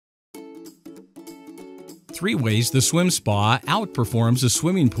3 ways the swim spa outperforms a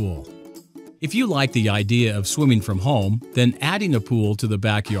swimming pool. If you like the idea of swimming from home, then adding a pool to the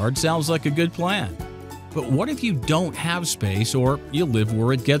backyard sounds like a good plan. But what if you don't have space or you live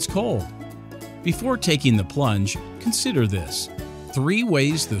where it gets cold? Before taking the plunge, consider this: 3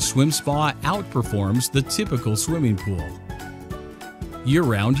 ways the swim spa outperforms the typical swimming pool.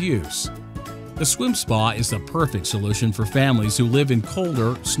 Year-round use. The swim spa is the perfect solution for families who live in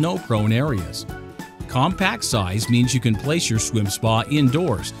colder, snow-prone areas. Compact size means you can place your swim spa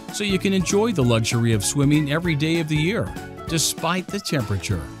indoors, so you can enjoy the luxury of swimming every day of the year, despite the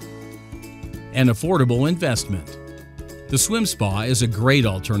temperature. An affordable investment. The swim spa is a great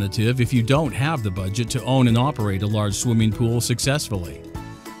alternative if you don't have the budget to own and operate a large swimming pool successfully.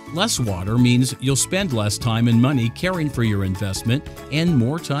 Less water means you'll spend less time and money caring for your investment and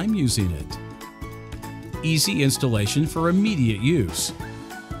more time using it. Easy installation for immediate use.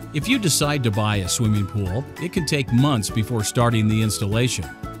 If you decide to buy a swimming pool, it can take months before starting the installation.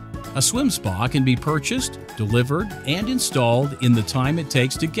 A swim spa can be purchased, delivered, and installed in the time it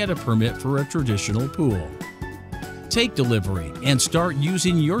takes to get a permit for a traditional pool. Take delivery and start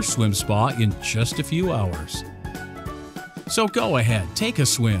using your swim spa in just a few hours. So go ahead, take a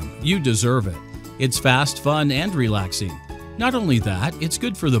swim. You deserve it. It's fast, fun, and relaxing. Not only that, it's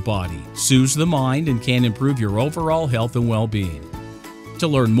good for the body, soothes the mind, and can improve your overall health and well-being. To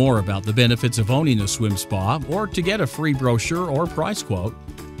learn more about the benefits of owning a swim spa or to get a free brochure or price quote,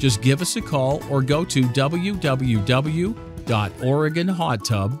 just give us a call or go to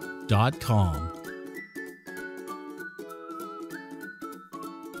www.oregonhottub.com.